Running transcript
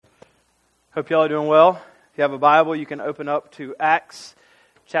Hope y'all are doing well. If you have a Bible, you can open up to Acts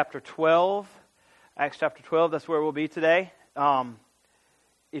chapter 12. Acts chapter 12, that's where we'll be today.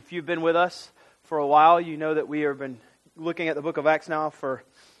 If you've been with us for a while, you know that we have been looking at the book of Acts now for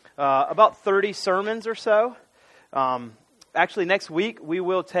about 30 sermons or so. Actually, next week, we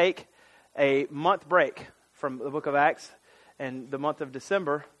will take a month break from the book of Acts. And the month of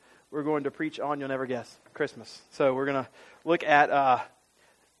December, we're going to preach on, you'll never guess, Christmas. So we're going to look at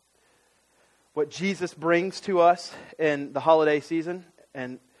what Jesus brings to us in the holiday season,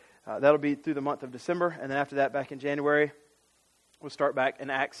 and that'll be through the month of December, and then after that, back in January, we'll start back in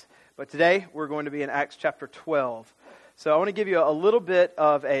Acts. But today, we're going to be in Acts chapter 12. So I want to give you a little bit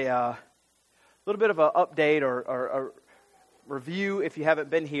of an update or a review if you haven't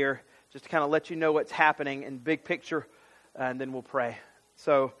been here, just to kind of let you know what's happening in big picture, and then we'll pray.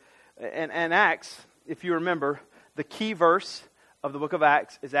 So, in Acts, if you remember, the key verse of the book of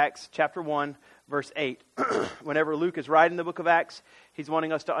Acts is Acts chapter 1, verse 8. Whenever Luke is writing the book of Acts, he's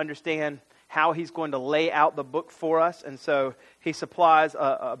wanting us to understand how he's going to lay out the book for us. And so he supplies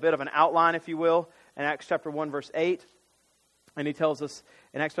a bit of an outline, if you will, in Acts chapter 1, verse 8. And he tells us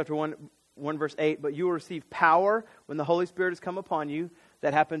in Acts chapter 1 verse 8, but you will receive power when the Holy Spirit has come upon you.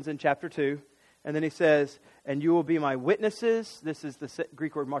 That happens in chapter 2. And then he says, and you will be my witnesses. This is the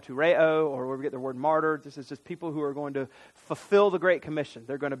Greek word martyreo, or where we get the word martyr. This is just people who are going to fulfill the Great Commission.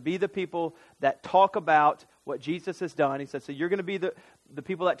 They're going to be the people that talk about what Jesus has done. He said, so you're going to be the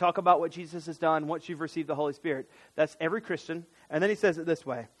people that talk about what Jesus has done once you've received the Holy Spirit. That's every Christian. And then he says it this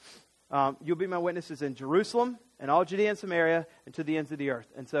way. You'll be my witnesses in Jerusalem and all Judea and Samaria and to the ends of the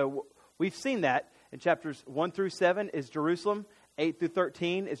earth. And so we've seen that in chapters 1 through 7 is Jerusalem. 8 through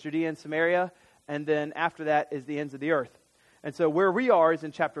 13 is Judea and Samaria. And then after that is the ends of the earth. And so where we are is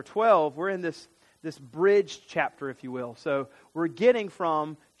in chapter 12. We're in this bridge chapter, if you will. So we're getting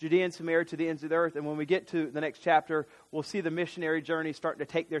from Judea and Samaria to the ends of the earth. And when we get to the next chapter, we'll see the missionary journeys starting to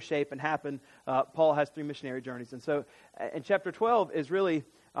take their shape and happen. Paul has 3 missionary journeys. And so in chapter 12 is really,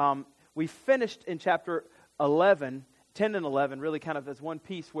 we finished in chapter 11, 10 and 11, really kind of as one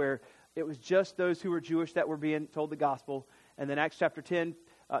piece where it was just those who were Jewish that were being told the gospel. And then Acts chapter 10,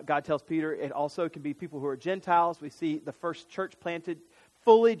 God tells Peter it also can be people who are Gentiles. We see the first church planted,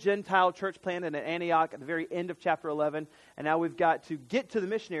 fully Gentile church planted in Antioch at the very end of chapter 11. And now we've got to get to the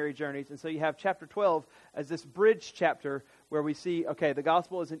missionary journeys. And so you have chapter 12 as this bridge chapter where we see, okay, the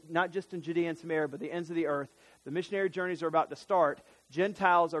gospel is not just in Judea and Samaria, but the ends of the earth. The missionary journeys are about to start.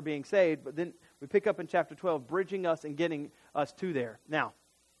 Gentiles are being saved. But then we pick up in chapter 12, bridging us and getting us to there. Now,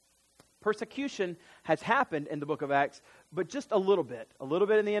 persecution has happened in the book of Acts, but just a little bit. A little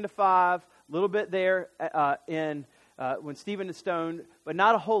bit in the end of 5, a little bit there when Stephen is stoned, but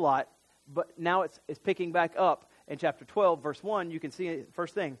not a whole lot. But now it's picking back up in chapter 12, verse 1. You can see it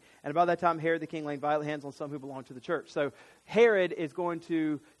first thing. And about that time, Herod the king laid violent hands on some who belonged to the church. So Herod is going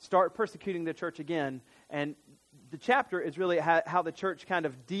to start persecuting the church again. And the chapter is really how the church kind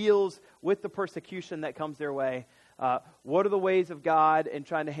of deals with the persecution that comes their way. What are the ways of God in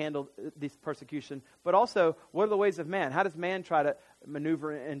trying to handle this persecution? But also, what are the ways of man? How does man try to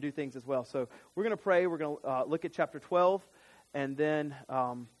maneuver and do things as well? So we're going to pray. We're going to look at chapter 12. And then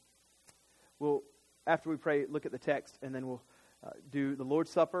we'll, after we pray, look at the text. And then we'll do the Lord's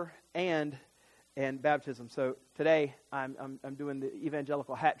Supper and baptism. So today, I'm doing the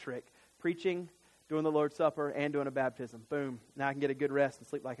evangelical hat trick. Preaching, doing the Lord's Supper, and doing a baptism. Boom. Now I can get a good rest and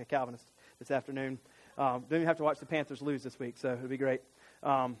sleep like a Calvinist this afternoon. Don't even have to watch the Panthers lose this week, so it'll be great.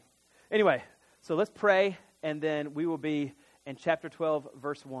 Anyway, so let's pray, and then we will be in chapter 12,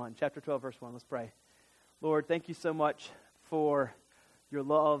 verse 1. Chapter 12, verse 1. Let's pray. Lord, thank you so much for your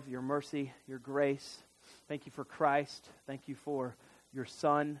love, your mercy, your grace. Thank you for Christ. Thank you for your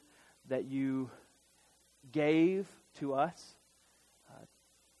Son that you gave to us.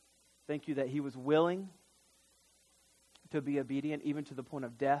 Thank you that he was willing to be obedient, even to the point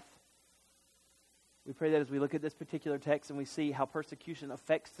of death. We pray that as we look at this particular text and we see how persecution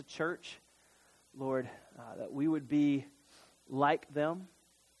affects the church, Lord, that we would be like them,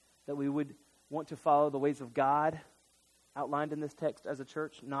 that we would want to follow the ways of God outlined in this text as a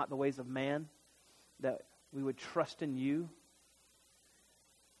church, not the ways of man, that we would trust in you,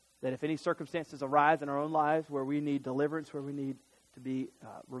 that if any circumstances arise in our own lives where we need deliverance, where we need to be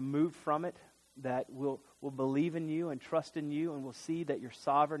removed from it, that we'll believe in you and trust in you, and we'll see that you're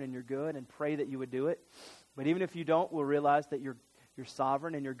sovereign and you're good, and pray that you would do it. But even if you don't, we'll realize that you're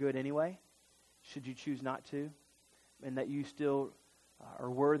sovereign and you're good anyway, should you choose not to, and that you still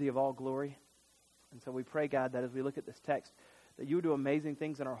are worthy of all glory. And so we pray, God, that as we look at this text, that you would do amazing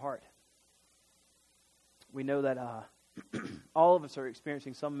things in our heart. We know that All of us are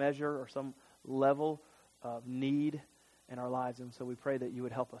experiencing some measure or some level of need in our lives, and so we pray that you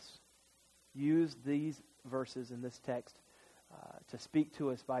would help us. Use these verses in this text to speak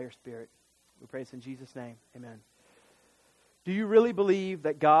to us by your Spirit. We pray this in Jesus' name. Amen. Do you really believe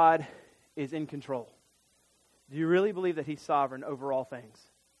that God is in control? Do you really believe that He's sovereign over all things?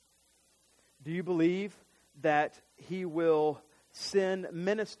 Do you believe that He will send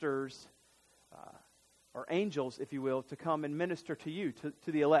ministers or angels, if you will, to come and minister to you,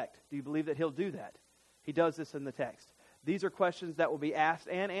 to the elect? Do you believe that He'll do that? He does this in the text. These are questions that will be asked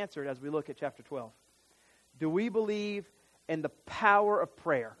and answered as we look at chapter 12. Do we believe in the power of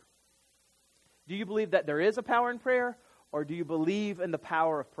prayer? Do you believe that there is a power in prayer, or do you believe in the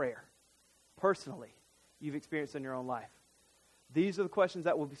power of prayer? Personally, you've experienced in your own life. These are the questions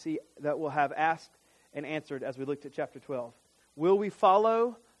that we'll have asked and answered as we looked at chapter 12. Will we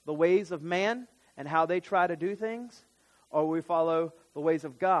follow the ways of man and how they try to do things, or will we follow the ways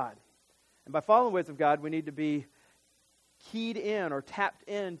of God? And by following the ways of God, we need to be keyed in or tapped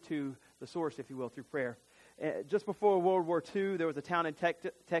into the source, if you will, through prayer. Just before World War II, there was a town in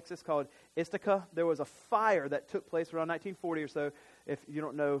Texas called Ithaca. There was a fire that took place around 1940 or so. If you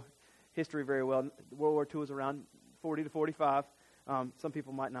don't know history very well, World War II was around 40 to 45. Some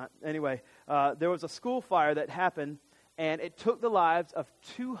people might not. Anyway, there was a school fire that happened, and it took the lives of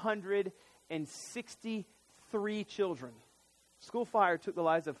 263 children. School fire took the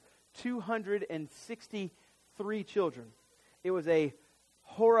lives of 263 children. It was a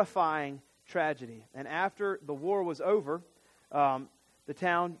horrifying tragedy. And after the war was over, the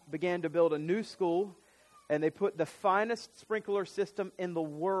town began to build a new school, and they put the finest sprinkler system in the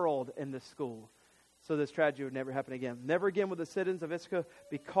world in this school, so this tragedy would never happen again. Never again would the citizens of Ithaca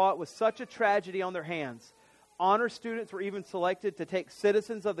be caught with such a tragedy on their hands. Honor students were even selected to take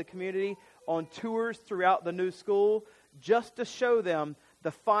citizens of the community on tours throughout the new school, just to show them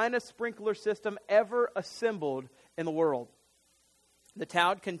the finest sprinkler system ever assembled in the world. The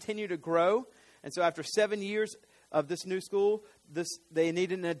town continued to grow, and so after 7 years of this new school, they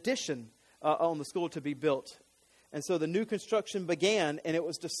needed an addition on the school to be built. And so the new construction began, and it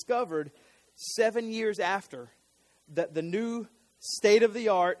was discovered 7 years after that the new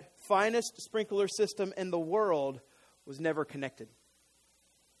state-of-the-art, finest sprinkler system in the world was never connected.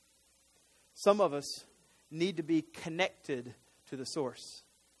 Some of us need to be connected to the source.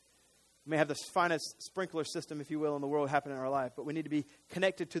 We may have the finest sprinkler system, if you will, in the world happen in our life, but we need to be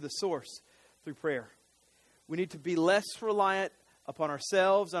connected to the source through prayer. We need to be less reliant upon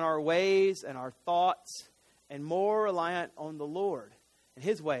ourselves and our ways and our thoughts, and more reliant on the Lord and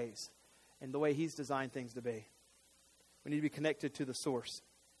His ways and the way He's designed things to be. We need to be connected to the source.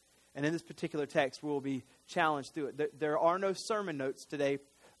 And in this particular text, we'll be challenged through it. There are no sermon notes today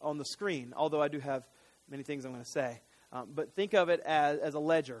on the screen, although I do have many things I'm going to say. But think of it as a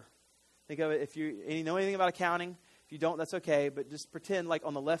ledger. Think of it, if you know anything about accounting, if you don't, that's okay, but just pretend like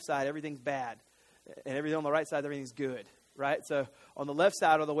on the left side, everything's bad. And everything on the right side, everything's good, right? So on the left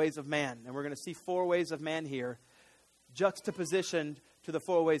side are the ways of man. And we're going to see 4 ways of man here, juxtapositioned to the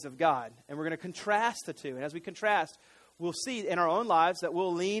 4 ways of God. And we're going to contrast the two. And as we contrast, we'll see in our own lives that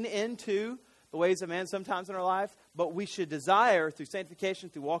we'll lean into the ways of man sometimes in our life, but we should desire through sanctification,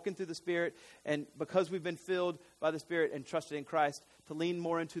 through walking through the Spirit, and because we've been filled by the Spirit and trusted in Christ, to lean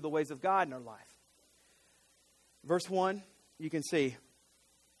more into the ways of God in our life. Verse 1, you can see,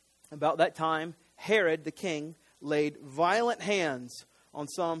 about that time, Herod the king laid violent hands on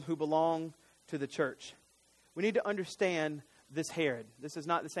some who belong to the church. We need to understand this Herod. This is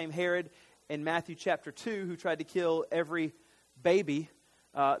not the same Herod in Matthew chapter 2 who tried to kill every baby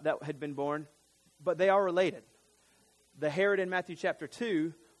that had been born, but they are related. The Herod in Matthew chapter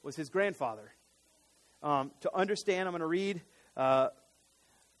 2 was his grandfather. To understand, I'm going to read a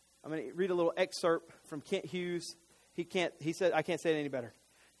little excerpt from Kent Hughes. He said, I can't say it any better.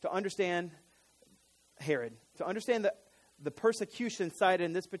 To understand Herod, to understand the persecution cited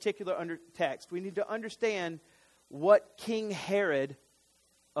in this particular text, we need to understand what King Herod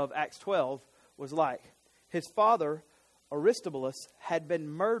of Acts 12 was like. His father, Aristobulus, had been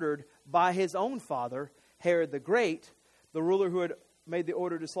murdered by his own father, Herod the Great, the ruler who had made the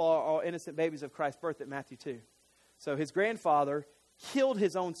order to slaughter all innocent babies of Christ's birth at Matthew 2. So his grandfather killed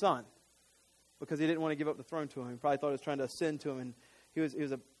his own son because he didn't want to give up the throne to him. He probably thought he was trying to ascend to him, and he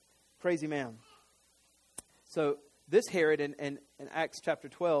was a crazy man. So this Herod in Acts chapter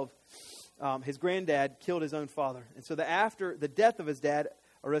 12, his granddad killed his own father. And so after the death of his dad,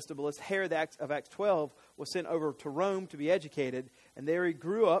 Aristobulus, Herod of Acts 12, was sent over to Rome to be educated, and there he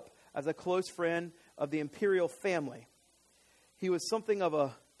grew up as a close friend of the imperial family. He was something of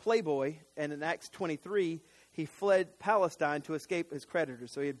a playboy, and in Acts 23, he fled Palestine to escape his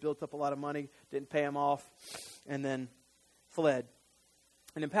creditors. So he had built up a lot of money, didn't pay them off, and then fled.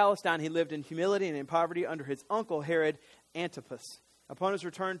 And in Palestine, he lived in humility and in poverty under his uncle, Herod Antipas. Upon his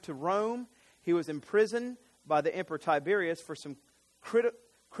return to Rome, he was imprisoned by the Emperor Tiberius for some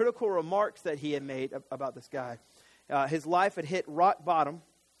critical remarks that he had made about this guy. His life had hit rock bottom,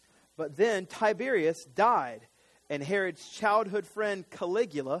 but then Tiberius died, and Herod's childhood friend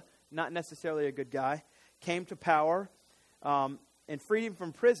Caligula, not necessarily a good guy, came to power and freed him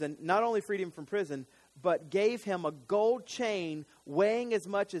from prison. Not only freed him from prison, but gave him a gold chain weighing as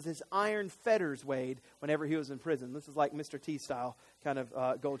much as his iron fetters weighed whenever he was in prison. This is like Mr. T style kind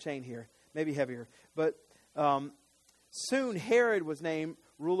of gold chain here, maybe heavier. But soon Herod was named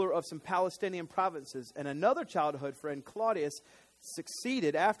ruler of some Palestinian provinces, and another childhood friend, Claudius,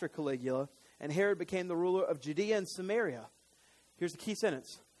 succeeded after Caligula, and Herod became the ruler of Judea and Samaria. Here's the key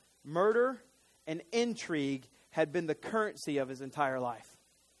sentence. Murder and intrigue had been the currency of his entire life.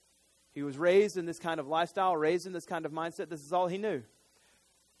 He was raised in this kind of lifestyle, raised in this kind of mindset. This is all he knew.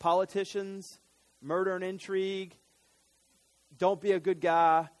 Politicians, murder and intrigue, don't be a good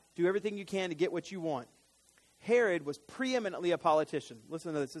guy, do everything you can to get what you want. Herod was preeminently a politician.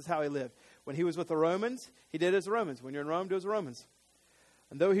 Listen to this. This is how he lived. When he was with the Romans, he did as the Romans. When you're in Rome, do as the Romans.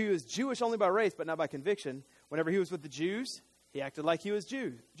 And though he was Jewish only by race, but not by conviction, whenever he was with the Jews, he acted like he was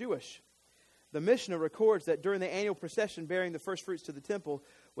Jewish. The Mishnah records that during the annual procession bearing the first fruits to the temple,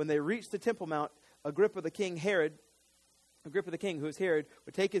 when they reached the Temple Mount, Agrippa the king, who was Herod,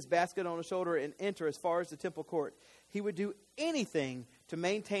 would take his basket on his shoulder and enter as far as the temple court. He would do anything to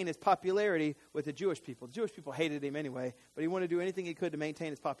maintain his popularity with the Jewish people. The Jewish people hated him anyway, but he wanted to do anything he could to maintain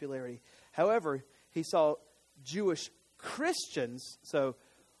his popularity. However, he saw Jewish Christians, so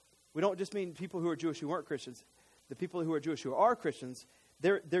we don't just mean people who are Jewish who weren't Christians. The people who are Jewish who are Christians,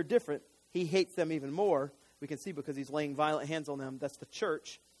 they're different. He hates them even more. We can see because he's laying violent hands on them. That's the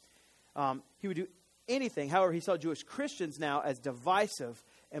church. He would do anything. However, he saw Jewish Christians now as divisive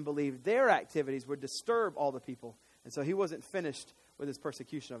and believed their activities would disturb all the people. And so he wasn't finished with his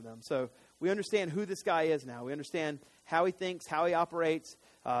persecution of them. So we understand who this guy is now. We understand how he thinks, how he operates.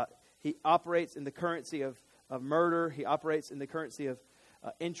 He operates in the currency of murder. He operates in the currency of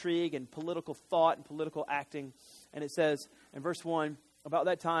intrigue and political thought and political acting. And it says in verse 1, about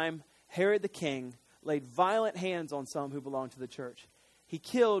that time, Herod the king laid violent hands on some who belonged to the church. He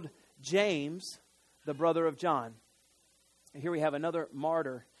killed James, the brother of John. And here we have another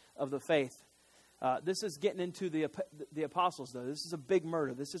martyr of the faith. This is getting into the apostles, though. This is a big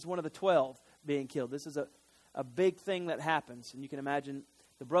murder. This is one of the 12 being killed. This is a big thing that happens. And you can imagine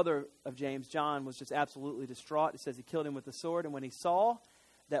the brother of James, John, was just absolutely distraught. It says he killed him with the sword. And when he saw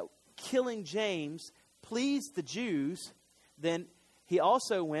that killing James pleased the Jews, then he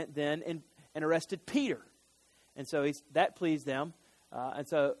also went then and arrested Peter. And so that pleased them. And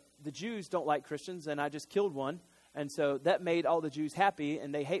so the Jews don't like Christians, and I just killed one. And so that made all the Jews happy,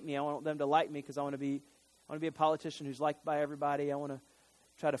 and they hate me. I want them to like me because I want to be a politician who's liked by everybody. I want to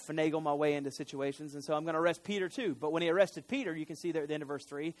try to finagle my way into situations, and so I'm going to arrest Peter too. But when he arrested Peter, you can see there at the end of verse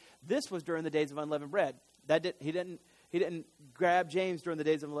 3, this was during the days of unleavened bread. He didn't grab James during the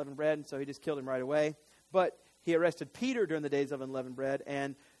days of unleavened bread, and so he just killed him right away. But he arrested Peter during the days of unleavened bread,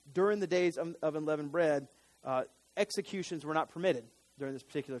 and during the days of unleavened bread, executions were not permitted during this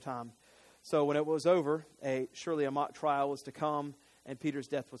particular time. So when it was over, surely a mock trial was to come, and Peter's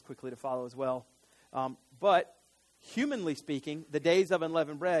death was quickly to follow as well. But humanly speaking, the days of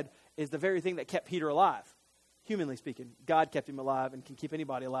unleavened bread is the very thing that kept Peter alive. Humanly speaking, God kept him alive and can keep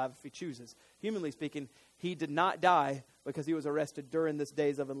anybody alive if he chooses. Humanly speaking, he did not die because he was arrested during this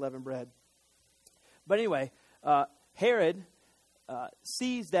days of unleavened bread. But anyway, Herod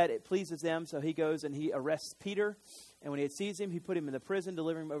sees that it pleases them, so he goes and he arrests Peter. And when he had seized him, he put him in the prison,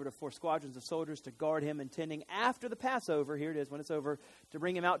 delivering him over to 4 squadrons of soldiers to guard him, intending after the Passover, here it is, when it's over, to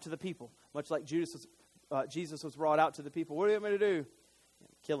bring him out to the people. Much like Jesus was brought out to the people. What do you want me to do?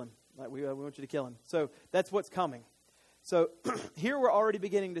 Kill him. Like we want you to kill him. So that's what's coming. So here we're already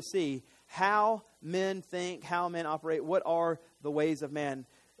beginning to see how men think, how men operate, what are the ways of man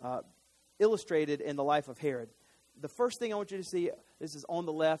illustrated in the life of Herod. The first thing I want you to see, this is on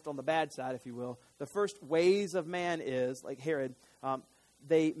the left, on the bad side, if you will. The first ways of man is, like Herod,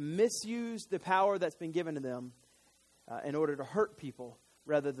 they misuse the power that's been given to them in order to hurt people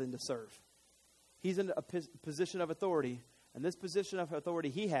rather than to serve. He's in a position of authority, and this position of authority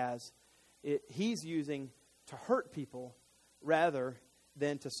he has, he's using to hurt people rather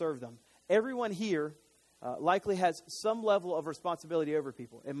than to serve them. Everyone here likely has some level of responsibility over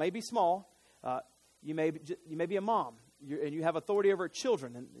people. It may be small. You may be a mom, and you have authority over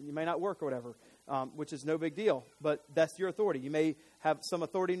children, and you may not work or whatever. which is no big deal, but that's your authority. You may have some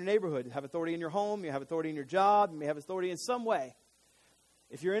authority in your neighborhood, have authority in your home, you have authority in your job, you may have authority in some way.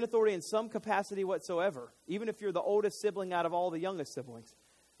 If you're in authority in some capacity whatsoever, even if you're the oldest sibling out of all the youngest siblings,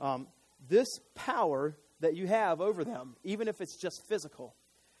 this power that you have over them, even if it's just physical,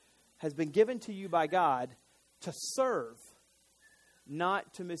 has been given to you by God to serve,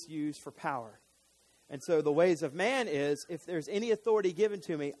 not to misuse for power. And so the ways of man is, if there's any authority given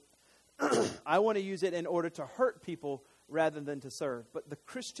to me, I want to use it in order to hurt people rather than to serve. But the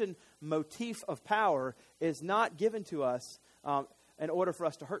Christian motif of power is not given to us in order for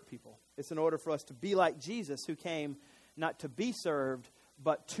us to hurt people. It's in order for us to be like Jesus, who came not to be served,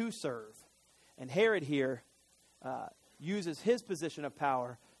 but to serve. And Herod here uses his position of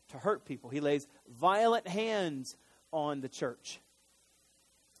power to hurt people. He lays violent hands on the church.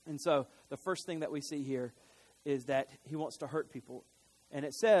 And so the first thing that we see here is that he wants to hurt people. And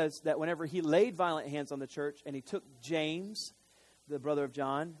it says that whenever he laid violent hands on the church and he took James, the brother of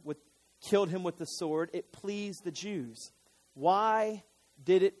John, killed him with the sword, it pleased the Jews. Why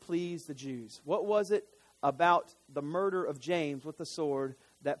did it please the Jews? What was it about the murder of James with the sword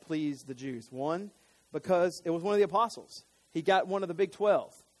that pleased the Jews? One, because it was one of the apostles. He got one of the big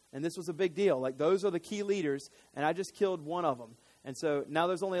 12. And this was a big deal. Like, those are the key leaders, and I just killed one of them. And so now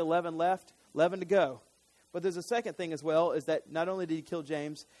there's only 11 left, 11 to go. But there's a second thing as well, is that not only did he kill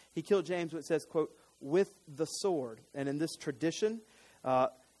James, what says, quote, with the sword. And in this tradition,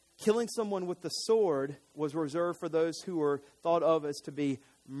 killing someone with the sword was reserved for those who were thought of as to be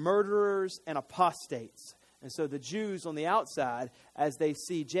murderers and apostates. And so the Jews on the outside, as they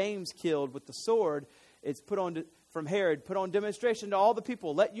see James killed with the sword, it's put on from Herod, put on demonstration to all the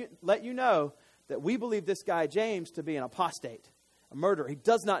people. Let you know that we believe this guy James to be an apostate, a murderer. He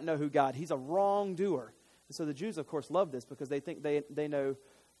does not know who God. He's a wrongdoer. And so the Jews, of course, love this because they think they know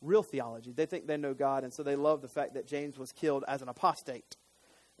real theology. They think they know God, and so they love the fact that James was killed as an apostate.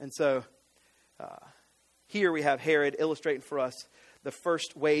 And so here we have Herod illustrating for us the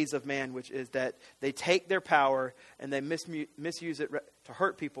first ways of man, which is that they take their power and they misuse it to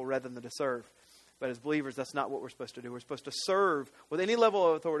hurt people rather than to serve. But as believers, that's not what we're supposed to do. We're supposed to serve with any level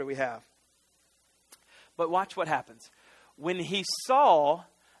of authority we have. But watch what happens. When he saw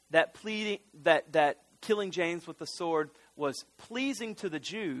that killing James with the sword was pleasing to the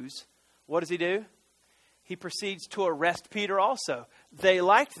Jews, what does he do? He proceeds to arrest Peter also. They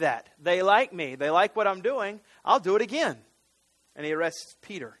liked that. They like me. They like what I'm doing. I'll do it again. And he arrests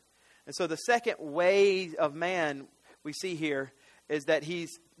Peter. And so the second way of man we see here is that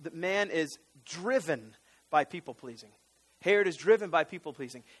the man is driven by people pleasing. Herod is driven by people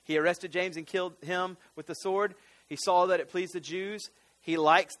pleasing. He arrested James and killed him with the sword. He saw that it pleased the Jews. He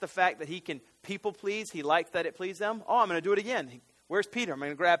likes the fact that he can people please. He likes that it pleased them. Oh, I'm going to do it again. Where's Peter? I'm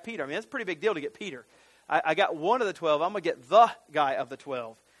going to grab Peter. I mean, that's a pretty big deal to get Peter. I got one of the 12. I'm going to get the guy of the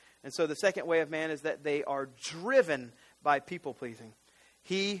 12. And so the second way of man is that they are driven by people pleasing.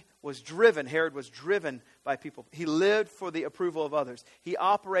 Herod was driven by people. He lived for the approval of others. He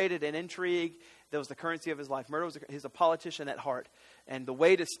operated in intrigue. That was the currency of his life. He's a politician at heart. And the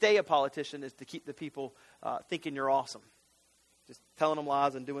way to stay a politician is to keep the people thinking you're awesome. Just telling them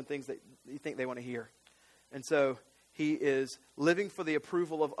lies and doing things that you think they want to hear. And so he is living for the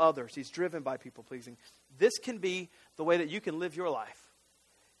approval of others. He's driven by people pleasing. This can be the way that you can live your life.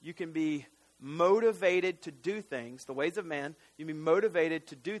 You can be motivated to do things, the ways of man. You can be motivated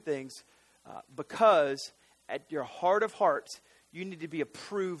to do things because at your heart of hearts, you need to be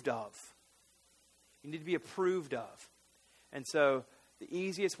approved of. You need to be approved of. And so the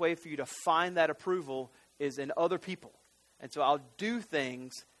easiest way for you to find that approval is in other people. And so I'll do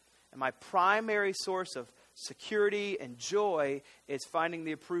things, and my primary source of security and joy is finding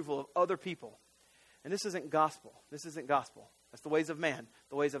the approval of other people. And this isn't gospel. This isn't gospel. That's the ways of man.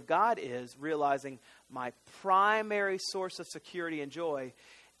 The ways of God is realizing my primary source of security and joy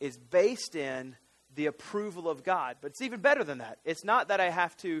is based in the approval of God. But it's even better than that. It's not that I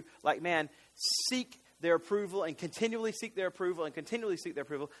have to, seek their approval and continually seek their approval and continually seek their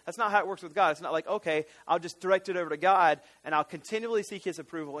approval. That's not how it works with God. It's not like, okay, I'll just direct it over to God and I'll continually seek His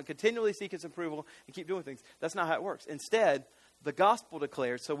approval and continually seek His approval and keep doing things. That's not how it works. Instead, the gospel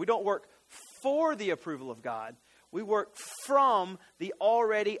declares, so we don't work for the approval of God. We work from the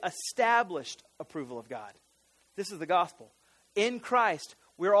already established approval of God. This is the gospel. In Christ,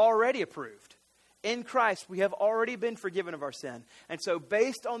 we're already approved. In Christ, we have already been forgiven of our sin. And so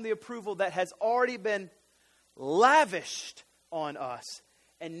based on the approval that has already been lavished on us,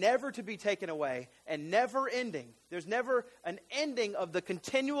 and never to be taken away and never ending. There's never an ending of the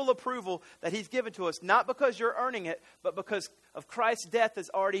continual approval that he's given to us, not because you're earning it, but because of Christ's death has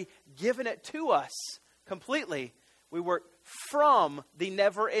already given it to us completely. We work from the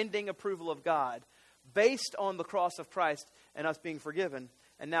never-ending approval of God based on the cross of Christ and us being forgiven.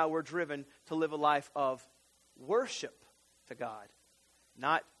 And now we're driven to live a life of worship to God,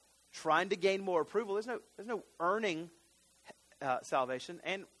 not trying to gain more approval. There's no earning salvation,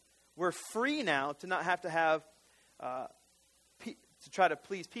 and we're free now to not have to have to try to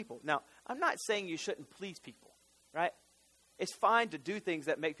please people. Now, I'm not saying you shouldn't please people, right? It's fine to do things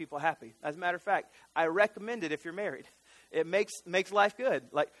that make people happy. As a matter of fact, I recommend it if you're married. It makes life good.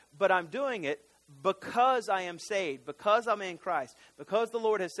 But I'm doing it because I am saved, because I'm in Christ, because the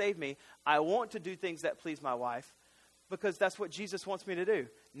Lord has saved me. I want to do things that please my wife because that's what Jesus wants me to do.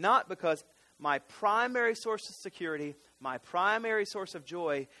 Not because my primary source of security, my primary source of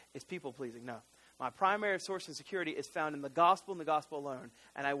joy is people pleasing. No. My primary source of security is found in the gospel and the gospel alone.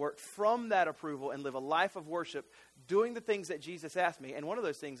 And I work from that approval and live a life of worship, doing the things that Jesus asked me. And one of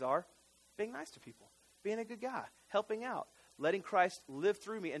those things are being nice to people, being a good guy, helping out, letting Christ live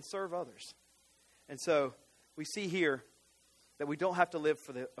through me and serve others. And so we see here that we don't have to live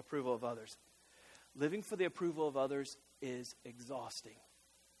for the approval of others. Living for the approval of others is exhausting.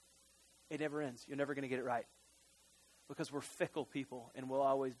 It never ends. You're never going to get it right. Because we're fickle people and we'll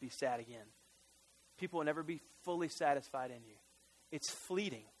always be sad again. People will never be fully satisfied in you. It's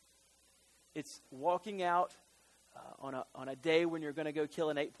fleeting. It's walking out on a day when you're going to go kill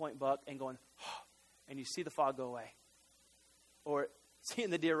an 8-point buck and going, oh, and you see the fog go away. Or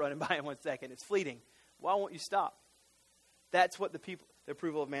seeing the deer running by in 1 second. It's fleeting. Why won't you stop? That's what the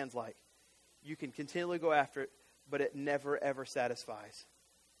approval of man's like. You can continually go after it, but it never, ever satisfies.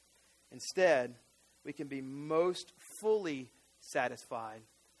 Instead, we can be most fully satisfied,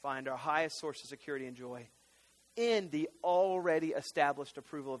 find our highest source of security and joy in the already established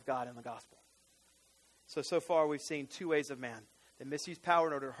approval of God in the gospel. So far we've seen two ways of man. They misuse power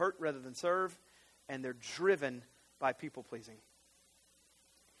in order to hurt rather than serve, and they're driven by people-pleasing.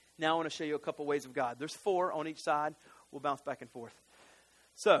 Now I want to show you a couple ways of God. There's 4 on each side. We'll bounce back and forth.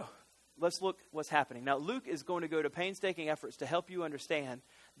 So let's look what's happening. Now Luke is going to go to painstaking efforts to help you understand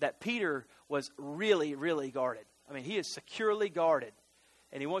that Peter was really, really guarded. I mean, he is securely guarded.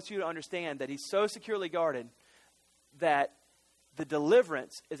 And he wants you to understand that he's so securely guarded that the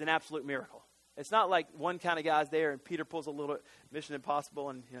deliverance is an absolute miracle. It's not like one kind of guy's there and Peter pulls a little Mission Impossible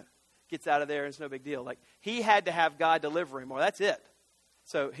and gets out of there and it's no big deal. Like, he had to have God deliver him, or that's it.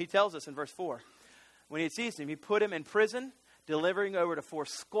 So he tells us in verse 4, when he had seized him, he put him in prison, delivering over to 4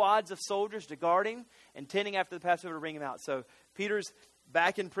 squads of soldiers to guard him, intending after the Passover to bring him out. So Peter's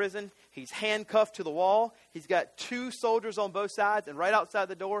back in prison. He's handcuffed to the wall. He's got 2 soldiers on both sides, and right outside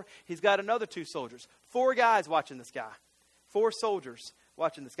the door, he's got another 2 soldiers. 4 guys watching this guy. 4 soldiers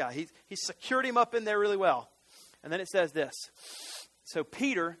watching this guy. He's secured him up in there really well. And then it says this. So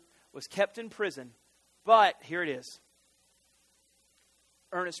Peter was kept in prison, but here it is.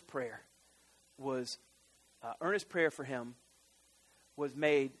 Earnest prayer for him was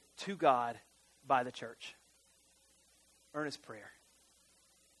made to God by the church. Earnest prayer.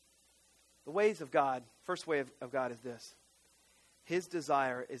 The ways of God, first way of God is this. His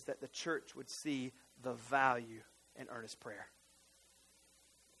desire is that the church would see the value in earnest prayer.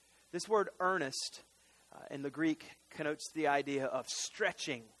 This word earnest in the Greek connotes the idea of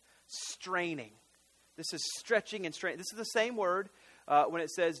stretching, straining. This is stretching and straining. This is the same word when it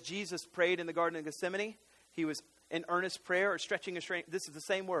says Jesus prayed in the Garden of Gethsemane. He was in earnest prayer or stretching and straining. This is the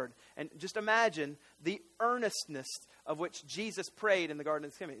same word. And just imagine the earnestness of which Jesus prayed in the Garden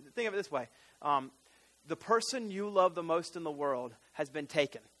of Gethsemane. Think of it this way. The person you love the most in the world has been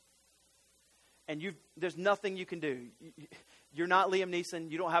taken. And there's nothing you can do. You're not Liam Neeson.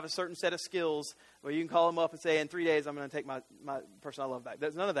 You don't have a certain set of skills where you can call him up and say, in 3 days, I'm going to take my person I love back.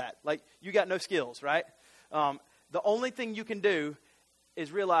 There's none of that. Like, you got no skills, right? The only thing you can do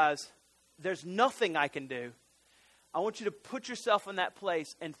is realize there's nothing I can do. I want you to put yourself in that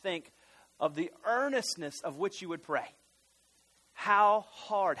place and think of the earnestness of which you would pray. How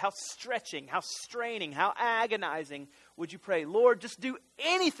hard, how stretching, how straining, how agonizing would you pray? Lord, just do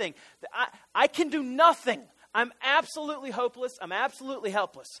anything. I can do nothing. I'm absolutely hopeless. I'm absolutely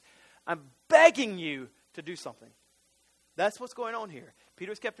helpless. I'm begging you to do something. That's what's going on here.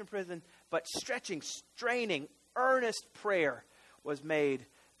 Peter was kept in prison, but stretching, straining, earnest prayer was made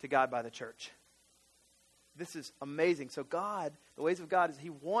to God by the church. This is amazing. So God, the ways of God is He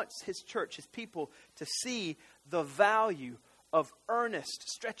wants His church, His people, to see the value of earnest,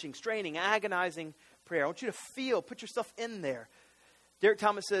 stretching, straining, agonizing prayer. I want you to put yourself in there. Derek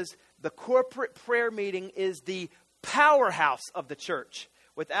Thomas says, the corporate prayer meeting is the powerhouse of the church.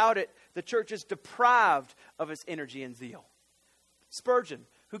 Without it, the church is deprived of its energy and zeal. Spurgeon,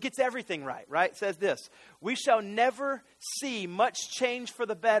 who gets everything right, says this: we shall never see much change for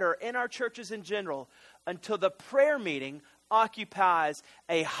the better in our churches in general until the prayer meeting occupies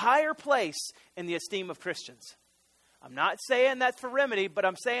a higher place in the esteem of Christians. I'm not saying that's for remedy, but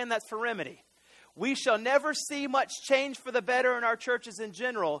I'm saying that's for remedy. We shall never see much change for the better in our churches in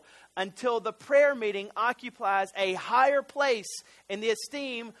general until the prayer meeting occupies a higher place in the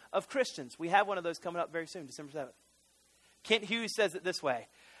esteem of Christians. We have one of those coming up very soon, December 7th. Kent Hughes says it this way: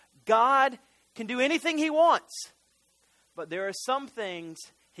 God can do anything he wants, but there are some things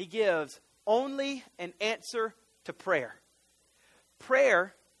he gives only an answer to prayer.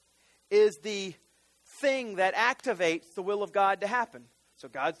 Prayer is the thing that activates the will of God to happen. So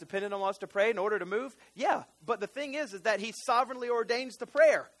God's dependent on us to pray in order to move? Yeah, but the thing is that he sovereignly ordains the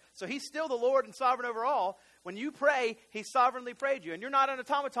prayer. So he's still the Lord and sovereign over all. When you pray, he sovereignly prayed you. And you're not an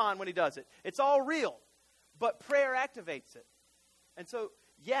automaton when he does it. It's all real. But prayer activates it. And so,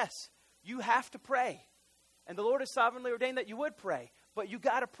 yes, you have to pray. And the Lord has sovereignly ordained that you would pray. But you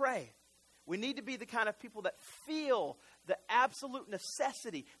got to pray. We need to be the kind of people that feel the absolute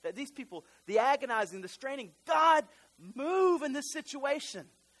necessity that these people, the agonizing, the straining, God, move in this situation.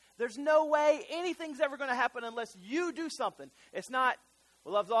 There's no way anything's ever going to happen unless you do something. It's not,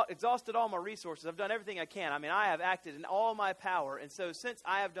 well, I've exhausted all my resources. I've done everything I can. I mean, I have acted in all my power. And so since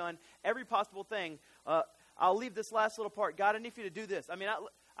I have done every possible thing, I'll leave this last little part. God, I need for you to do this. I mean,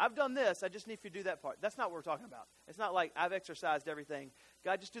 I've done this. I just need for you to do that part. That's not what we're talking about. It's not like I've exercised everything.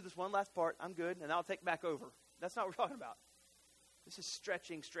 God, just do this one last part. I'm good, and I'll take back over. That's not what we're talking about. This is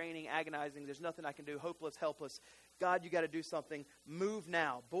stretching, straining, agonizing. There's nothing I can do. Hopeless, helpless. God, you got to do something. Move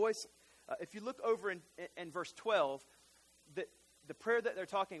now. Boys, if you look over in verse 12, the prayer that they're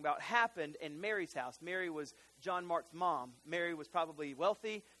talking about happened in Mary's house. Mary was John Mark's mom. Mary was probably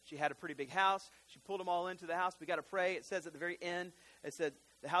wealthy. She had a pretty big house. She pulled them all into the house. We got to pray. It says at the very end, it said,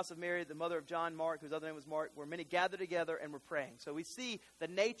 the house of Mary, the mother of John Mark, whose other name was Mark, where many gathered together and were praying. So we see the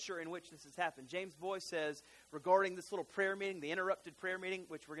nature in which this has happened. James Boyce says, regarding this little prayer meeting, the interrupted prayer meeting,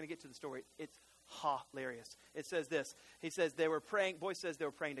 which we're going to get to the story, it's hilarious. It says this. He says they were praying, Boyce says they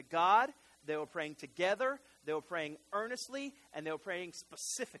were praying to God, they were praying together, they were praying earnestly, and they were praying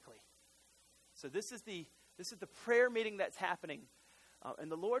specifically. So this is the prayer meeting that's happening.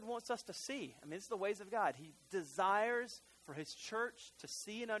 And the Lord wants us to see. I mean, this is the ways of God. He desires for his church to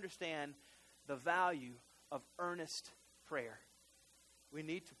see and understand the value of earnest prayer. We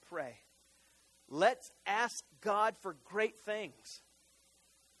need to pray. Let's ask God for great things.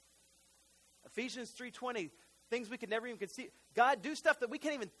 Ephesians 3:20, things we could never even conceive. God, do stuff that we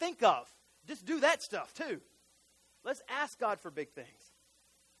can't even think of. Just do that stuff too. Let's ask God for big things.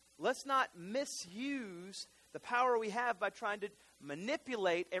 Let's not misuse the power we have by trying to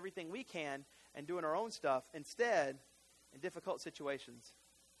manipulate everything we can and doing our own stuff. Instead, in difficult situations,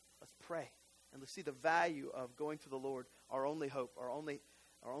 let's pray. And let's see the value of going to the Lord, our only hope, our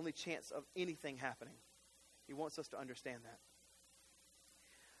only chance of anything happening. He wants us to understand that.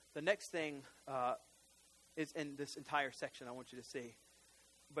 The next thing is in this entire section I want you to see.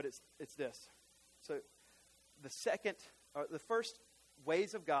 But it's this. So the first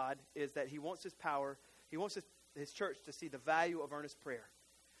ways of God is that he wants his power, he wants his church to see the value of earnest prayer.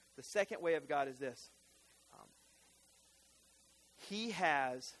 The second way of God is this. He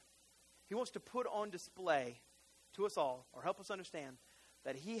wants to put on display to us all, or help us understand,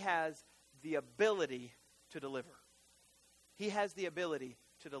 that he has the ability to deliver. He has the ability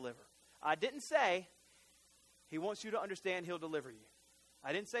to deliver. I didn't say he wants you to understand he'll deliver you.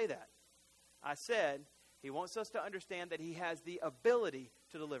 I didn't say that. I said he wants us to understand that he has the ability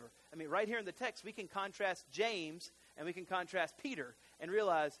to deliver. I mean, right here in the text, we can contrast James and we can contrast Peter and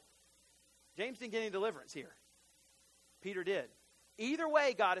realize James didn't get any deliverance here. Peter did. Either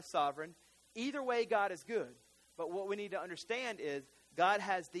way, God is sovereign. Either way, God is good. But what we need to understand is God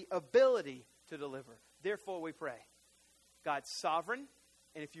has the ability to deliver. Therefore, we pray. God's sovereign.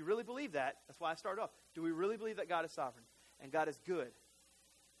 And if you really believe that, that's why I started off. Do we really believe that God is sovereign? And God is good?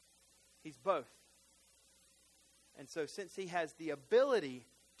 He's both. And so since he has the ability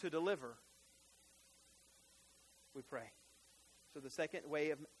to deliver, we pray. So the second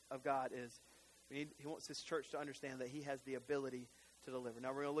way of God is he wants his church to understand that he has the ability to deliver. Now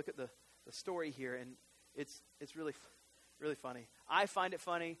we're going to look at the story here, and it's really, really funny. I find it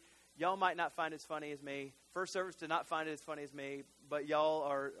funny. Y'all might not find it as funny as me. First service did not find it as funny as me, but y'all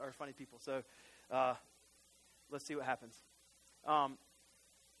are funny people. So let's see what happens.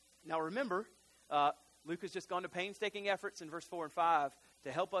 Now remember, Luke has just gone to painstaking efforts in verse 4 and 5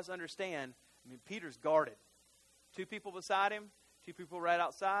 to help us understand. I mean, Peter's guarded. 2 people beside him, 2 people right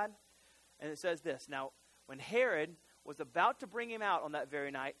outside. And it says this, now, when Herod was about to bring him out on that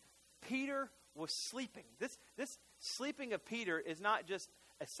very night, Peter was sleeping. This sleeping of Peter is not just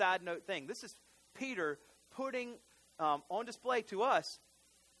a side note thing. This is Peter putting on display to us,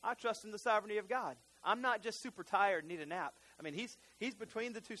 I trust in the sovereignty of God. I'm not just super tired and need a nap. I mean, he's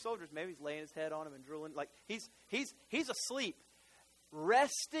between the 2 soldiers. Maybe he's laying his head on him and drooling. Like he's asleep,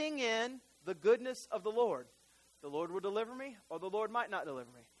 resting in the goodness of the Lord. The Lord will deliver me, or the Lord might not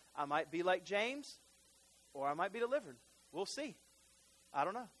deliver me. I might be like James, or I might be delivered. We'll see. I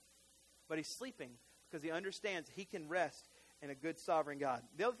don't know. But he's sleeping because he understands he can rest in a good sovereign God.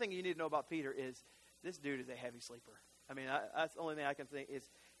 The other thing you need to know about Peter is this dude is a heavy sleeper. I mean, that's the only thing I can think is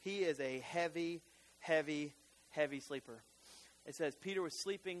he is a heavy, heavy, heavy sleeper. It says Peter was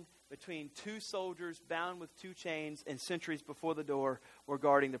sleeping between 2 soldiers bound with 2 chains, and sentries before the door were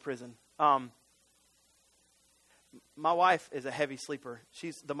guarding the prison. My wife is a heavy sleeper.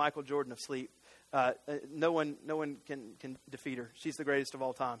 She's the Michael Jordan of sleep. No one can defeat her. She's the greatest of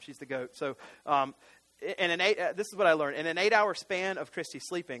all time. She's the GOAT. So, this is what I learned. In an 8-hour span of Christy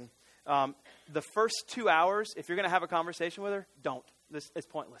sleeping, the first 2 hours, if you're going to have a conversation with her, don't. It's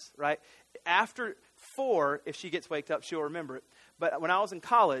pointless, right? After 4, if she gets waked up, she'll remember it. But when I was in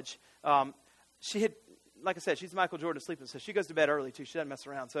college, she had, like I said, she's Michael Jordan of sleeping, so she goes to bed early too. She doesn't mess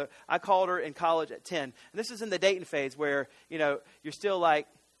around. So I called her in college at 10. And this is in the dating phase where, you're still like,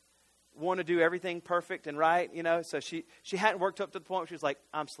 want to do everything perfect and right, So she hadn't worked up to the point where she was like,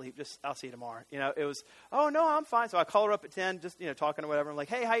 I'm asleep, I'll see you tomorrow. It was, oh, no, I'm fine. So I call her up at 10, just, talking or whatever. I'm like,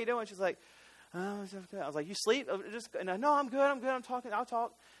 hey, how you doing? She's like, oh, I was like, you sleep? No, I'm good, I'm talking, I'll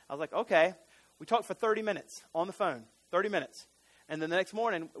talk. I was like, okay. We talked for 30 minutes on the phone, 30 minutes. And then the next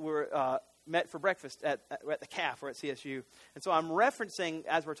morning, we were met for breakfast at the CAF or at CSU. And so I'm referencing,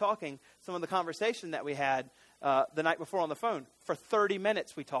 as we're talking, some of the conversation that we had the night before on the phone. For 30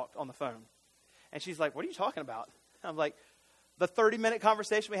 minutes we talked on the phone. And she's like, what are you talking about? I'm like, the 30-minute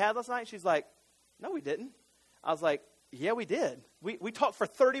conversation we had last night? She's like, no, we didn't. I was like, yeah, we did. We talked for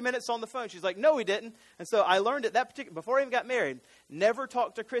 30 minutes on the phone. She's like, no, we didn't. And so I learned at that particular, before I even got married, never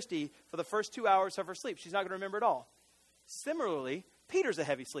talk to Christy for the first 2 hours of her sleep. She's not going to remember it all. Similarly, Peter's a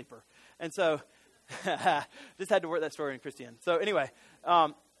heavy sleeper. And so, just had to work that story in Christian. So anyway,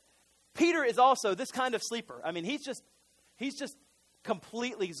 Peter is also this kind of sleeper. I mean, he's just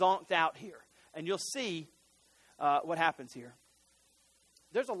completely zonked out here. And you'll see what happens here.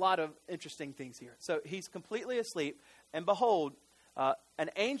 There's a lot of interesting things here. So he's completely asleep, and behold, the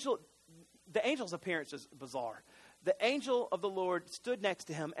angel's appearance is bizarre. The angel of the Lord stood next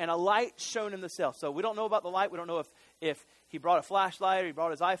to him, and a light shone in the cell. So we don't know about the light. We don't know if he brought a flashlight, or he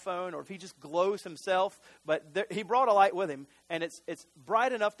brought his iPhone, or if he just glows himself. But he brought a light with him, and it's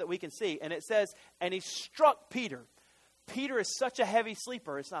bright enough that we can see. And it says, and he struck Peter. Peter is such a heavy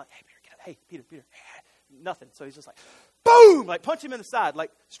sleeper. It's not, hey, Peter, get up. Hey, Peter. Nothing. So he's just like, boom, like punch him in the side.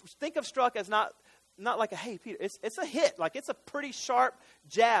 Like think of struck as not like a, hey, Peter. It's a hit. Like it's a pretty sharp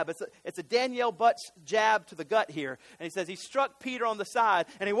jab. It's a Danielle Butts jab to the gut here. And he says he struck Peter on the side,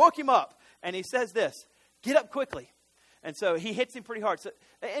 and he woke him up. And he says this, get up quickly. And so he hits him pretty hard. So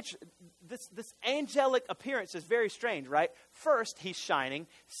this angelic appearance is very strange, right? First, he's shining.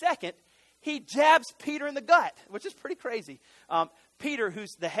 Second, he jabs Peter in the gut, which is pretty crazy. Peter,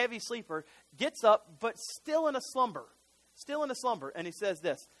 who's the heavy sleeper, gets up, but still in a slumber. And he says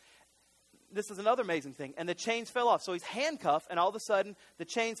this. This is another amazing thing. And the chains fell off. So he's handcuffed, and all of a sudden, the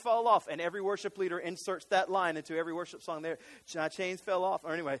chains fall off. And every worship leader inserts that line into every worship song there. Chains fell off.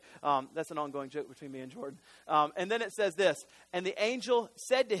 Or anyway, that's an ongoing joke between me and Jordan. And then it says this. And the angel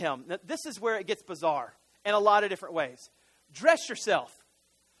said to him, now, this is where it gets bizarre in a lot of different ways. Dress yourself.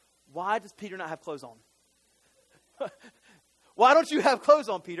 Why does Peter not have clothes on? Why don't you have clothes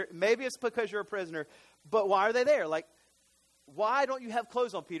on, Peter? Maybe it's because you're a prisoner. But why are they there? Like, why don't you have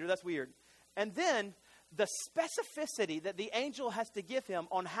clothes on, Peter? That's weird. And then the specificity that the angel has to give him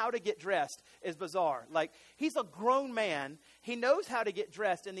on how to get dressed is bizarre. Like, he's a grown man. He knows how to get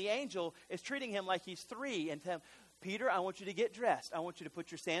dressed. And the angel is treating him like he's 3 and telling him, Peter, I want you to get dressed. I want you to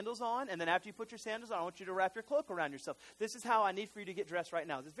put your sandals on. And then after you put your sandals on, I want you to wrap your cloak around yourself. This is how I need for you to get dressed right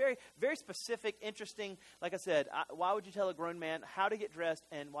now. It's very, very specific, interesting. Like I said, why would you tell a grown man how to get dressed,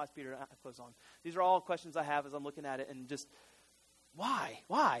 and why does Peter not have clothes on? These are all questions I have as I'm looking at it, and just, why?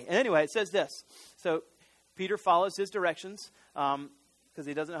 And anyway, it says this. So Peter follows his directions because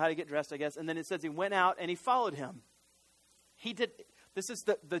he doesn't know how to get dressed, I guess. And then it says he went out and he followed him. He did. This is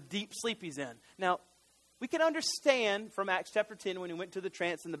the deep sleep he's in. Now, we can understand from Acts chapter 10 when he went to the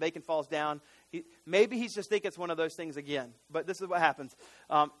trance and the bacon falls down. Maybe he's just thinking it's one of those things again. But this is what happens.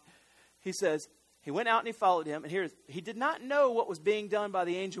 He says, he went out and he followed him. And he did not know what was being done by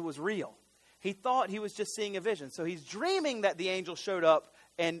the angel was real. He thought he was just seeing a vision. So he's dreaming that the angel showed up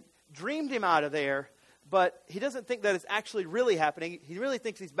and dreamed him out of there. But he doesn't think that it's actually really happening. He really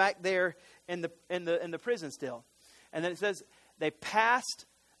thinks he's back there in the prison still. And then it says they passed,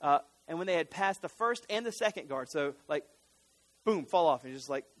 and when they had passed the first and the second guard, so like, boom, fall off. And he's just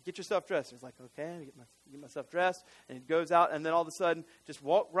like, get yourself dressed. He's like, okay, get myself dressed. And he goes out, and then all of a sudden, just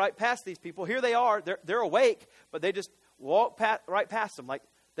walk right past these people. Here they are. They're awake, but they just walk right past them. Like,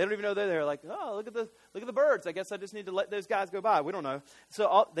 they don't even know they're there. Like, oh, look at the birds. I guess I just need to let those guys go by. We don't know.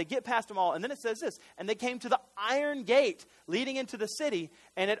 So they get past them all. And then it says this, and they came to the iron gate leading into the city,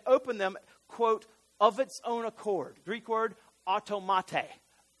 and it opened them, quote, of its own accord. Greek word, automate,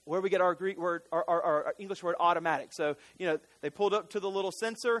 where we get our Greek word, our English word automatic. So, they pulled up to the little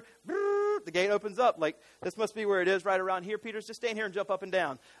sensor. The gate opens up. Like, this must be where it is right around here. Peter's just stand here and jump up and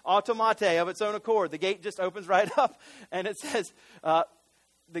down. Automate, of its own accord. The gate just opens right up. And it says,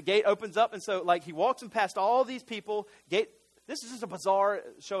 the gate opens up. And so, like, he walks him past all these people. This is just a bizarre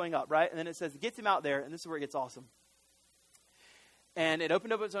showing up, right? And then it says, it gets him out there. And this is where it gets awesome. And it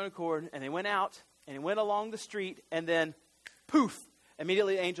opened up its own accord. And they went out. And he went along the street. And then, poof,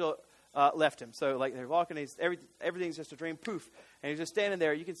 immediately the angel left him. So, like, they're walking, everything's just a dream, poof. And he's just standing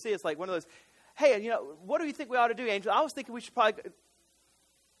there. You can see it's like one of those, hey, what do you think we ought to do, angel? I was thinking we should probably,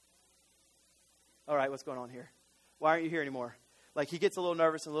 all right, what's going on here? Why aren't you here anymore? Like, he gets a little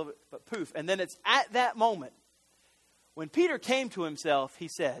nervous and a little bit, but poof. And then it's at that moment, when Peter came to himself, he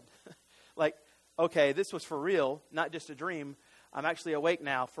said, like, okay, this was for real, not just a dream. I'm actually awake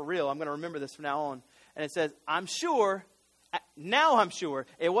now, for real. I'm going to remember this from now on. And it says, now I'm sure,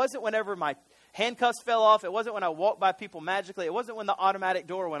 it wasn't whenever my handcuffs fell off. It wasn't when I walked by people magically. It wasn't when the automatic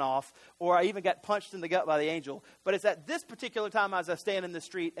door went off or I even got punched in the gut by the angel. But it's at this particular time as I stand in the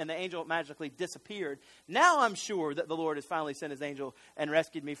street and the angel magically disappeared. Now I'm sure that the Lord has finally sent his angel and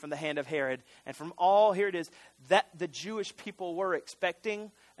rescued me from the hand of Herod and from all, here it is, that the Jewish people were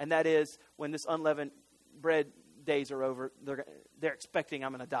expecting. And that is when this unleavened bread days are over, they're expecting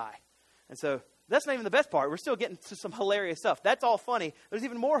I'm going to die. And so that's not even the best part. We're still getting to some hilarious stuff. That's all funny. There's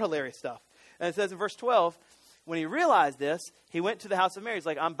even more hilarious stuff. And it says in verse 12, when he realized this, he went to the house of Mary. He's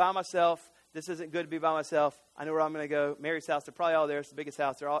like, I'm by myself. This isn't good to be by myself. I know where I'm going to go. Mary's house, they're probably all there. It's the biggest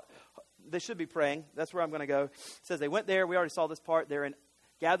house. They should be praying. That's where I'm going to go. It says they went there. We already saw this part. They're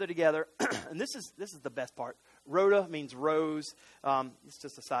gathered together. And this is the best part. Rhoda means rose. It's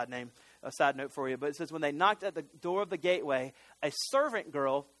just a side note for you. But it says when they knocked at the door of the gateway, a servant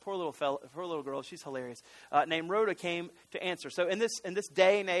girl, poor little girl, she's hilarious, named Rhoda came to answer. So in this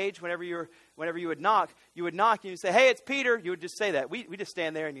day and age, whenever you would knock and you'd say, hey, it's Peter. You would just say that. We just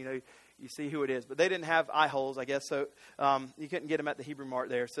stand there and you see who it is. But they didn't have eye holes, I guess, so you couldn't get them at the Hebrew Mart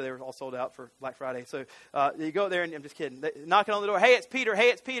there. So they were all sold out for Black Friday. So you go there, and I'm just kidding. Knocking on the door, hey, it's Peter, hey,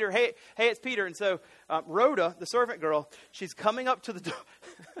 it's Peter, hey, it's Peter. And so Rhoda, the servant girl, she's coming up to the door.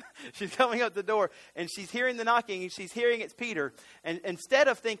 She's coming up the door, and she's hearing the knocking, and she's hearing it's Peter. And instead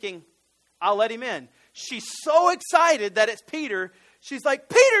of thinking, I'll let him in, she's so excited that it's Peter, she's like,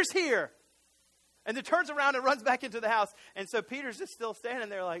 Peter's here! And then turns around and runs back into the house. And so Peter's just still standing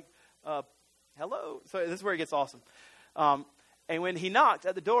there like, hello. So this is where it gets awesome. And when he knocked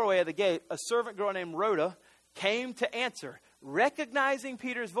at the doorway of the gate, a servant girl named Rhoda came to answer. Recognizing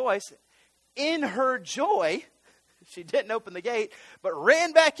Peter's voice, in her joy, she didn't open the gate, but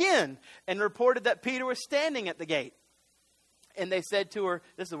ran back in and reported that Peter was standing at the gate. And they said to her,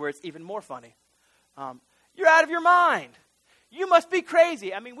 this is where it's even more funny, you're out of your mind. You must be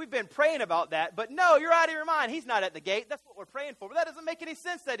crazy. I mean, we've been praying about that, but no, you're out of your mind. He's not at the gate. That's what we're praying for. But that doesn't make any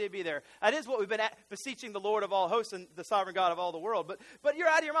sense that he'd be there. That is what we've been beseeching the Lord of all hosts and the sovereign God of all the world. But you're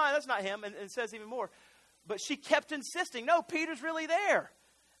out of your mind. That's not him. And it says even more. But she kept insisting, no, Peter's really there.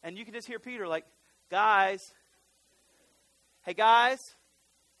 And you can just hear Peter like, guys, hey guys,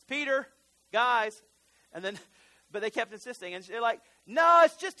 it's Peter, guys. And then, but they kept insisting. And they're like, no,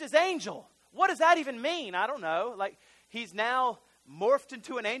 it's just his angel. What does that even mean? I don't know. Like, he's now morphed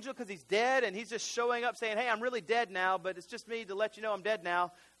into an angel because he's dead, and he's just showing up saying, hey, I'm really dead now, but it's just me to let you know I'm dead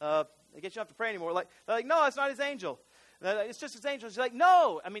now. I guess you don't have to pray anymore. They're like, no, it's not his angel. It's just his angel. She's like,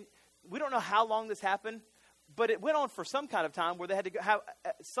 no. I mean, we don't know how long this happened, but it went on for some kind of time where they had to have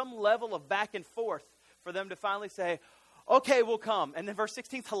some level of back and forth for them to finally say, okay, we'll come. And then verse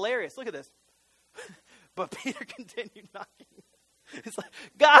 16 is hilarious. Look at this. But Peter continued knocking. It's like,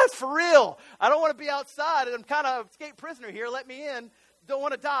 guys, for real, I don't want to be outside, and I'm kind of escaped prisoner here. Let me in. Don't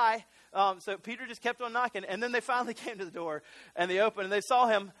want to die. So Peter just kept on knocking, and then they finally came to the door, and they opened, and they saw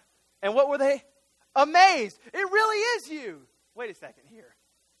him, and what were they? Amazed. It really is you. Wait a second here.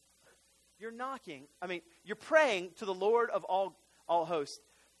 You're knocking. You're praying to the Lord of all hosts.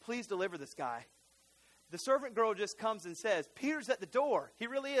 Please deliver this guy. The servant girl just comes and says, Peter's at the door. He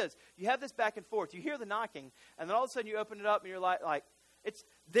really is. You have this back and forth. You hear the knocking, and then all of a sudden you open it up, and you're like,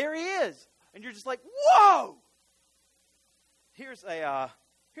 there he is. And you're just like, whoa! Here's a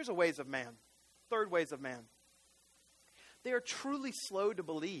ways of man. Third ways of man. They are truly slow to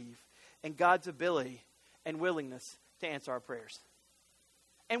believe in God's ability and willingness to answer our prayers.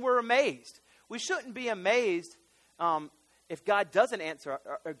 And we're amazed. We shouldn't be amazed if God doesn't answer,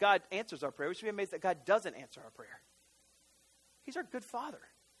 or God answers our prayer. We should be amazed that God doesn't answer our prayer. He's our good Father.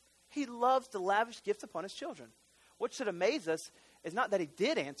 He loves to lavish gifts upon His children. What should amaze us is not that He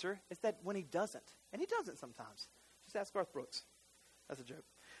did answer, it's that when He doesn't. And He doesn't sometimes. Just ask Garth Brooks. That's a joke.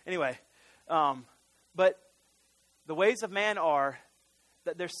 Anyway, but the ways of man are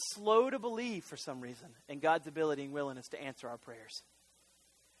that they're slow to believe for some reason in God's ability and willingness to answer our prayers.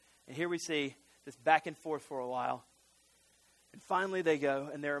 And here we see this back and forth for a while. And finally they go,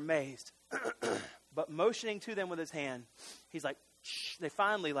 and they're amazed. But motioning to them with his hand, he's like, shh. They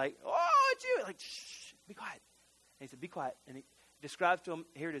finally oh, it's you. Like, shh, be quiet. And he said, be quiet. And he describes to them,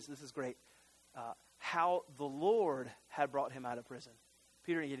 here it is, this is great, how the Lord had brought him out of prison.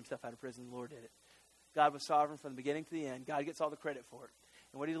 Peter didn't get himself out of prison, the Lord did it. God was sovereign from the beginning to the end. God gets all the credit for it.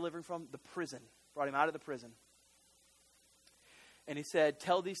 And what did he deliver him from? The prison. Brought him out of the prison. And he said,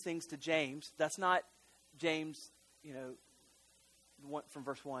 tell these things to James. That's not James, from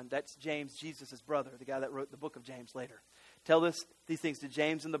verse 1. That's James, Jesus' brother, the guy that wrote the book of James later. Tell these things to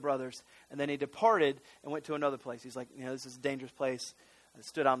James and the brothers. And then he departed and went to another place. He's like, this is a dangerous place. I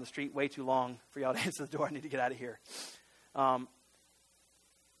stood on the street way too long for y'all to answer the door. I need to get out of here.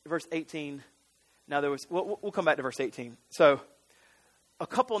 Verse 18. Now we'll come back to verse 18. So a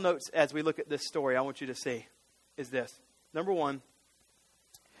couple notes as we look at this story I want you to see is this. Number one,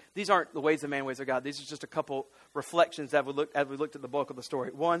 these aren't the ways of man, ways of God. These are just a couple reflections as we looked at the bulk of the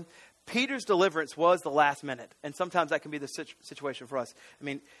story. One, Peter's deliverance was the last minute. And sometimes that can be the situation for us.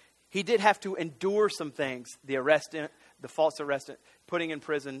 He did have to endure some things. The arrest, the false arrest, putting in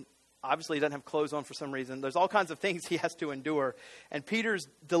prison. Obviously, he doesn't have clothes on for some reason. There's all kinds of things he has to endure. And Peter's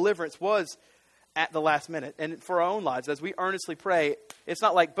deliverance was at the last minute. And for our own lives, as we earnestly pray, it's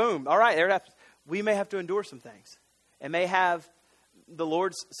not like, boom, all right, there it happens. We may have to endure some things. And may have the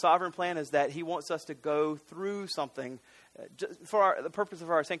Lord's sovereign plan is that He wants us to go through something for the purpose of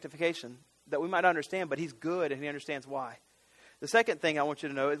our sanctification that we might understand, but He's good and He understands why. The second thing I want you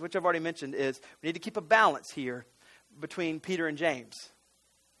to know, which I've already mentioned, is we need to keep a balance here between Peter and James.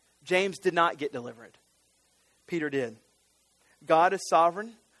 James did not get delivered. Peter did. God is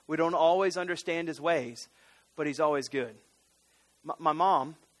sovereign. We don't always understand His ways, but He's always good. My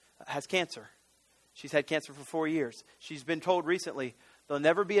mom has cancer. She's had cancer for 4 years. She's been told recently, there'll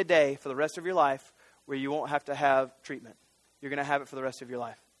never be a day for the rest of your life where you won't have to have treatment. You're going to have it for the rest of your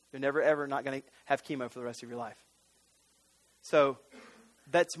life. You're never, ever not going to have chemo for the rest of your life. So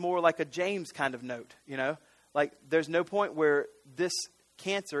that's more like a James kind of note, Like there's no point where this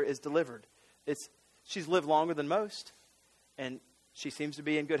cancer is delivered. She's lived longer than most, and she seems to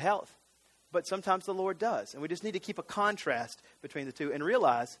be in good health. But sometimes the Lord does. And we just need to keep a contrast between the two and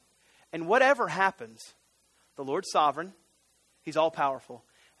realize, and whatever happens, the Lord's sovereign, He's all powerful,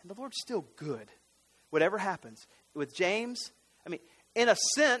 and the Lord's still good. Whatever happens. With James, in a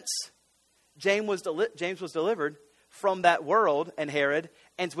sense, James was delivered from that world and Herod,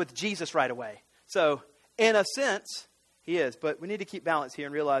 and with Jesus right away. So, in a sense, He is. But we need to keep balance here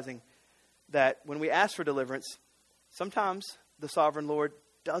in realizing that when we ask for deliverance, sometimes the sovereign Lord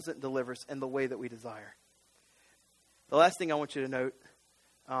doesn't deliver us in the way that we desire. The last thing I want you to note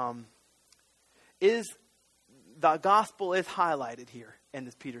is the gospel is highlighted here in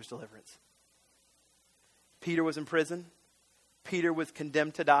this Peter's deliverance. Peter was in prison. Peter was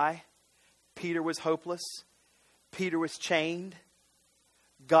condemned to die. Peter was hopeless. Peter was chained.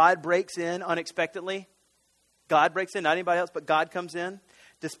 God breaks in unexpectedly. God breaks in, not anybody else, but God comes in,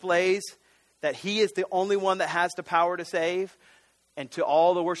 displays that He is the only one that has the power to save. And to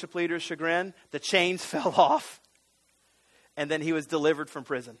all the worship leaders' chagrin, the chains fell off. And then he was delivered from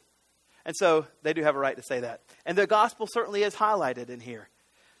prison. And so they do have a right to say that. And the gospel certainly is highlighted in here.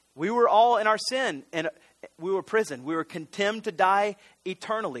 We were all in our sin, and we were prison. We were condemned to die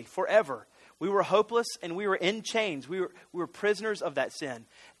eternally, forever. We were hopeless, and we were in chains. We were prisoners of that sin.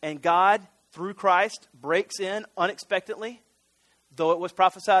 And God, through Christ, breaks in unexpectedly. Though it was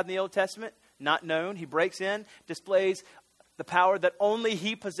prophesied in the Old Testament, not known, He breaks in, displays The power that only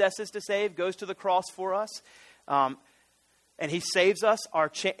he possesses to save goes to the cross for us. And he saves us.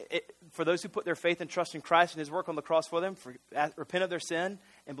 For those who put their faith and trust in Christ and his work on the cross for them, repent of their sin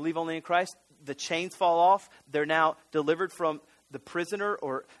and believe only in Christ, the chains fall off. They're now delivered from the prisoner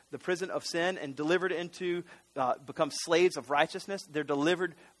or the prison of sin and delivered into, become slaves of righteousness. They're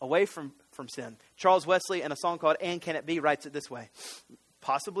delivered away from sin. Charles Wesley, in a song called "And Can It Be," writes it this way.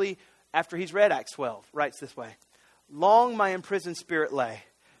 Possibly after he's read Acts 12, writes this way. Long my imprisoned spirit lay,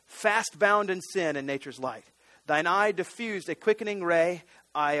 fast bound in sin and nature's light. Thine eye diffused a quickening ray.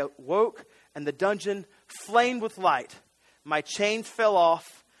 I awoke, and the dungeon flamed with light. My chains fell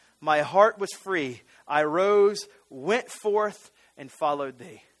off. My heart was free. I rose, went forth, and followed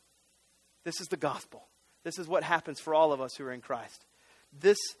thee. This is the gospel. This is what happens for all of us who are in Christ.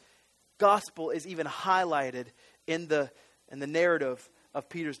 This gospel is even highlighted in the narrative of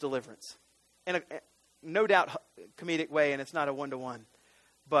Peter's deliverance. In a no doubt comedic way, and it's not a one-to-one.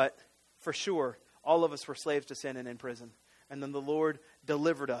 But for sure, all of us were slaves to sin and in prison. And then the Lord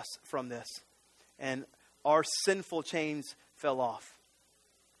delivered us from this. And our sinful chains fell off.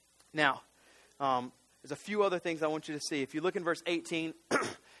 Now, there's a few other things I want you to see. If you look in verse 18,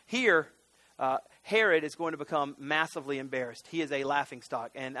 here, Herod is going to become massively embarrassed. He is a laughingstock.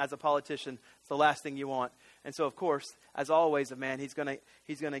 And as a politician, it's the last thing you want. And so, of course, as always, a man, he's going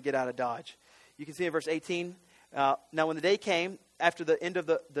to get out of Dodge. You can see in verse 18, now when the day came, after the end of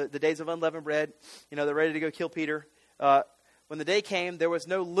the days of unleavened bread, they're ready to go kill Peter. When the day came, there was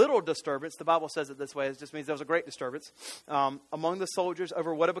no little disturbance. The Bible says it this way. It just means there was a great disturbance among the soldiers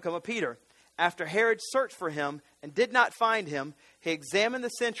over what had become of Peter. After Herod searched for him and did not find him, he examined the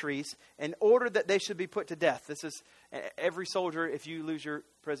sentries and ordered that they should be put to death. This is every soldier. If you lose your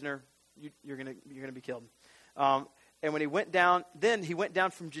prisoner, you're gonna be killed. And when he went down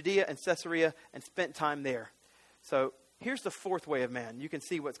from Judea and Caesarea and spent time there. So here's the fourth way of man. You can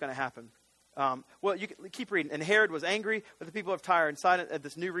see what's going to happen. You can keep reading. And Herod was angry with the people of Tyre and Sidon at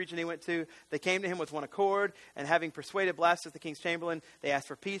this new region he went to. They came to him with one accord, and having persuaded Blastus, the king's chamberlain, they asked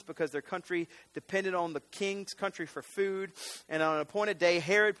for peace because their country depended on the king's country for food. And on an appointed day,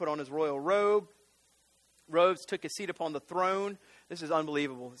 Herod put on his royal robes, took his seat upon the throne. This is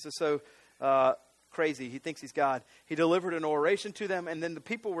unbelievable. This is so crazy. He thinks he's God. He delivered an oration to them, and then the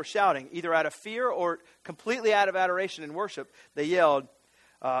people were shouting, either out of fear or completely out of adoration and worship. They yelled,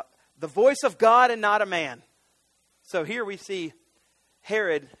 the voice of God and not a man. So here we see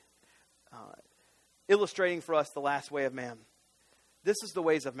Herod illustrating for us the last way of man. This is the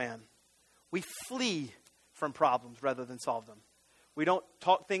ways of man. We flee from problems rather than solve them. We don't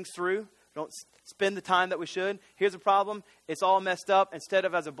talk things through. Don't spend the time that we should. Here's a problem. It's all messed up. Instead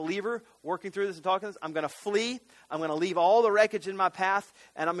of, as a believer, working through this and talking this, I'm going to flee. I'm going to leave all the wreckage in my path,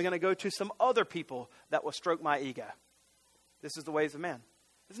 and I'm going to go to some other people that will stroke my ego. This is the ways of man.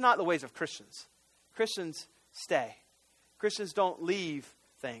 This is not the ways of Christians. Christians stay. Christians don't leave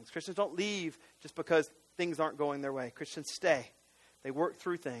things. Christians don't leave just because things aren't going their way. Christians stay. They work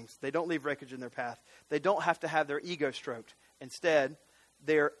through things. They don't leave wreckage in their path. They don't have to have their ego stroked. Instead,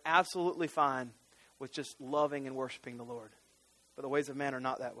 they're absolutely fine with just loving and worshiping the Lord. But the ways of man are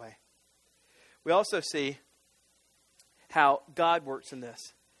not that way. We also see how God works in this.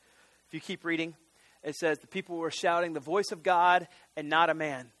 If you keep reading, it says the people were shouting the voice of God and not a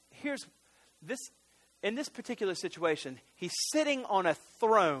man. Here's this. In this particular situation, he's sitting on a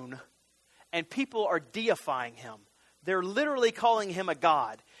throne and people are deifying him. They're literally calling him a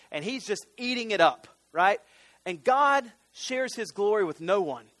god, and he's just eating it up, right? And God shares his glory with no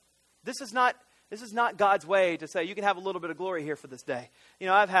one. This is not God's way to say, you can have a little bit of glory here for this day.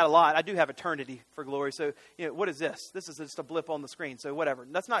 I've had a lot. I do have eternity for glory. So, what is this? This is just a blip on the screen. So whatever.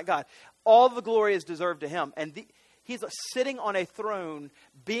 That's not God. All the glory is deserved to him. And he's sitting on a throne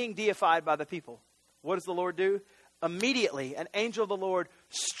being deified by the people. What does the Lord do? Immediately, an angel of the Lord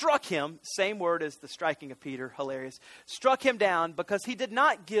struck him. Same word as the striking of Peter. Hilarious. Struck him down because he did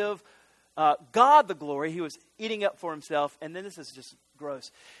not give God the glory. He was eating up for himself. And then this is just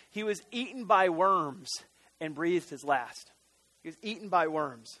gross. He was eaten by worms and breathed his last. He was eaten by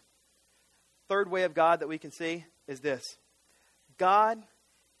worms. Third way of God that we can see is this. God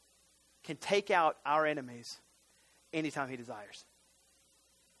can take out our enemies anytime he desires.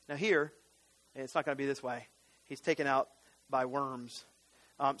 Now here, it's not going to be this way. He's taken out by worms.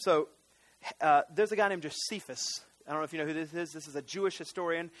 There's a guy named Josephus. I don't know if you know who this is. This is a Jewish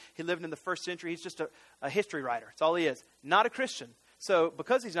historian. He lived in the first century. He's just a history writer. That's all he is. Not a Christian. So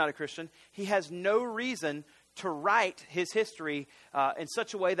because he's not a Christian, he has no reason to write his history in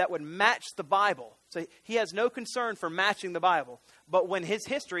such a way that would match the Bible. So he has no concern for matching the Bible. But when his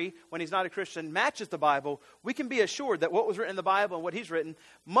history, when he's not a Christian, matches the Bible, we can be assured that what was written in the Bible and what he's written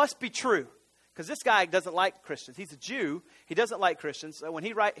must be true. Because this guy doesn't like Christians. He's a Jew. He doesn't like Christians. So when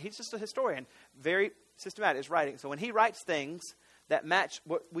he's just a historian, very systematic in his writing. So when he writes things that match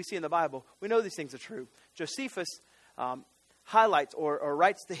what we see in the Bible, we know these things are true. Josephus highlights or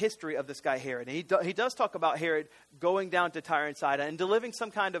writes the history of this guy Herod. And he does talk about Herod going down to Tyre and Sidon and delivering some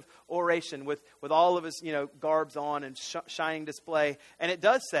kind of oration with all of his garbs on and shining display. And it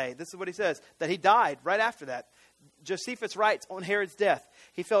does say, this is what he says, that he died right after that. Josephus writes on Herod's death,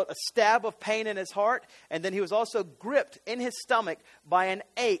 he felt a stab of pain in his heart, and then he was also gripped in his stomach by an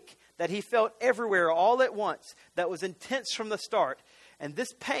ache that he felt everywhere all at once that was intense from the start. And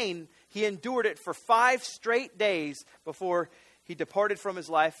this pain, he endured it for 5 straight days before he departed from his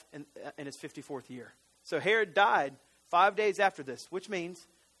life in his 54th year. So Herod died 5 days after this, which means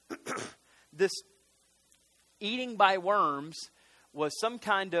this eating by worms was some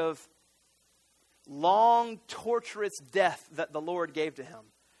kind of long, torturous death that the Lord gave to him.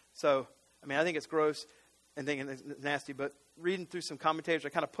 So, I think it's gross and thinking it's nasty, but reading through some commentators, I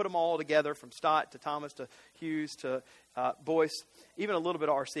kind of put them all together from Stott to Thomas to Hughes to Boyce, even a little bit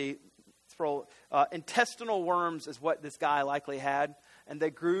of R.C. Sproul. Intestinal worms is what this guy likely had, and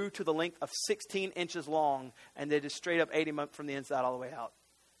they grew to the length of 16 inches long, and they just straight up ate him up from the inside all the way out.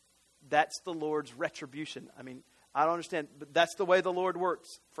 That's the Lord's retribution. I don't understand, but that's the way the Lord works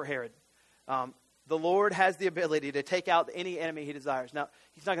for Herod. The Lord has the ability to take out any enemy he desires. Now,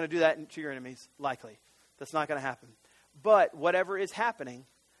 he's not going to do that to your enemies, likely. That's not going to happen. But whatever is happening,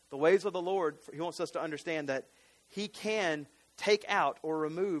 the ways of the Lord, he wants us to understand that he can take out or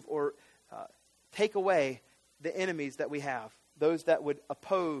remove or take away the enemies that we have, those that would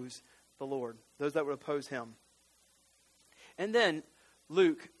oppose the Lord, those that would oppose him. And then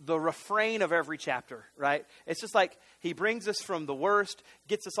Luke, the refrain of every chapter, right? It's just like he brings us from the worst,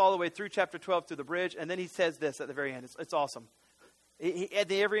 gets us all the way through chapter 12 through the bridge, and then he says this at the very end. It's awesome. At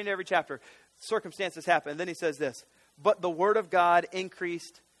the end of every chapter, circumstances happen, and then he says this, but the word of God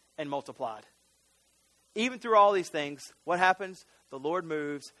increased and multiplied. Even through all these things, what happens? The Lord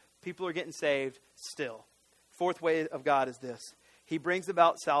moves. People are getting saved still. Fourth way of God is this. He brings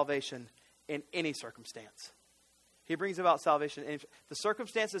about salvation in any circumstance. He brings about salvation. The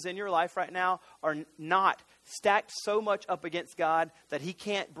circumstances in your life right now are not stacked so much up against God that he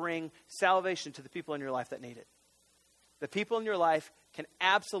can't bring salvation to the people in your life that need it. The people in your life can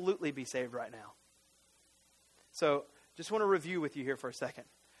absolutely be saved right now. So just want to review with you here for a second.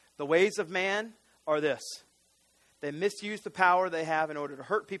 The ways of man are this. They misuse the power they have in order to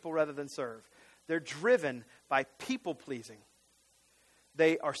hurt people rather than serve. They're driven by people pleasing.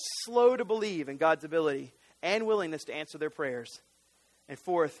 They are slow to believe in God's ability and willingness to answer their prayers. And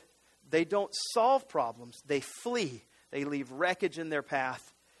fourth, they don't solve problems. They flee. They leave wreckage in their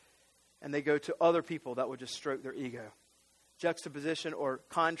path. And they go to other people that would just stroke their ego. Juxtaposition or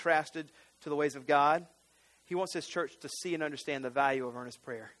contrasted to the ways of God, he wants his church to see and understand the value of earnest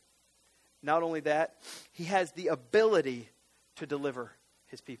prayer. Not only that, he has the ability to deliver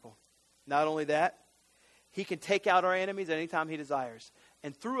his people. Not only that, he can take out our enemies at any time he desires.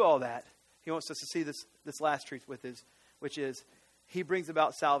 And through all that, he wants us to see this last truth which is he brings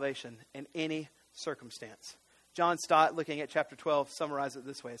about salvation in any circumstance. John Stott, looking at chapter 12, summarizes it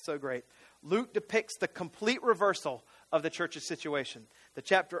this way. It's so great. Luke depicts the complete reversal of the church's situation. The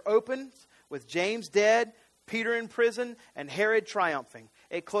chapter opens with James dead, Peter in prison, and Herod triumphing.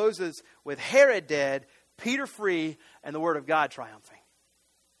 It closes with Herod dead, Peter free, and the word of God triumphing.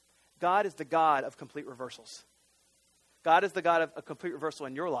 God is the God of complete reversals. God is the God of a complete reversal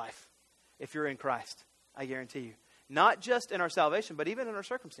in your life if you're in Christ, I guarantee you. Not just in our salvation, but even in our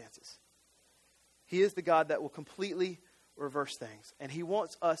circumstances. He is the God that will completely reverse things. And he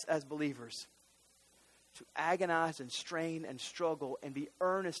wants us as believers to agonize and strain and struggle and be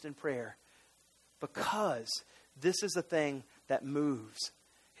earnest in prayer, because this is the thing that moves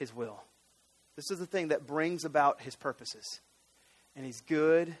his will. This is the thing that brings about his purposes. And he's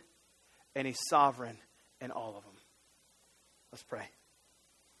good and he's sovereign in all of them. Let's pray.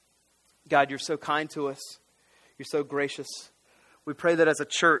 God, you're so kind to us. You're so gracious. We pray that as a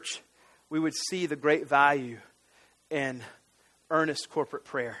church, we would see the great value in earnest corporate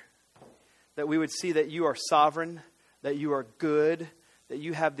prayer. That we would see that you are sovereign, that you are good, that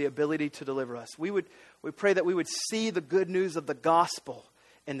you have the ability to deliver us. We pray that we would see the good news of the gospel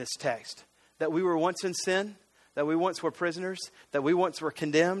in this text. That we were once in sin, that we once were prisoners, that we once were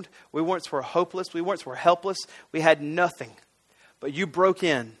condemned, we once were hopeless, we once were helpless, we had nothing. But you broke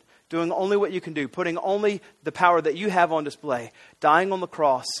in doing only what you can do, putting only the power that you have on display, dying on the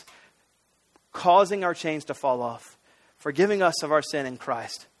cross, causing our chains to fall off, forgiving us of our sin in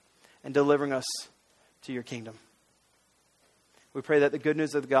Christ, and delivering us to your kingdom. We pray that the good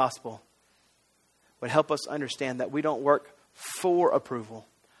news of the gospel would help us understand that we don't work for approval,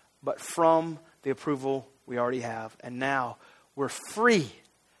 but from the approval we already have. And now we're free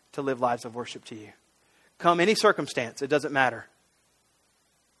to live lives of worship to you. Come any circumstance, it doesn't matter.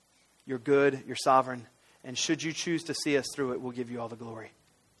 You're good, you're sovereign, and should you choose to see us through it, we'll give you all the glory.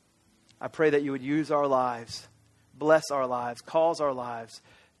 I pray that you would use our lives, bless our lives, cause our lives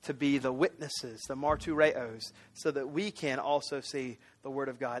to be the witnesses, the martyreos, so that we can also see the word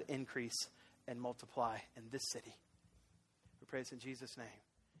of God increase and multiply in this city. We pray this in Jesus' name.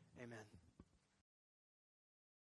 Amen.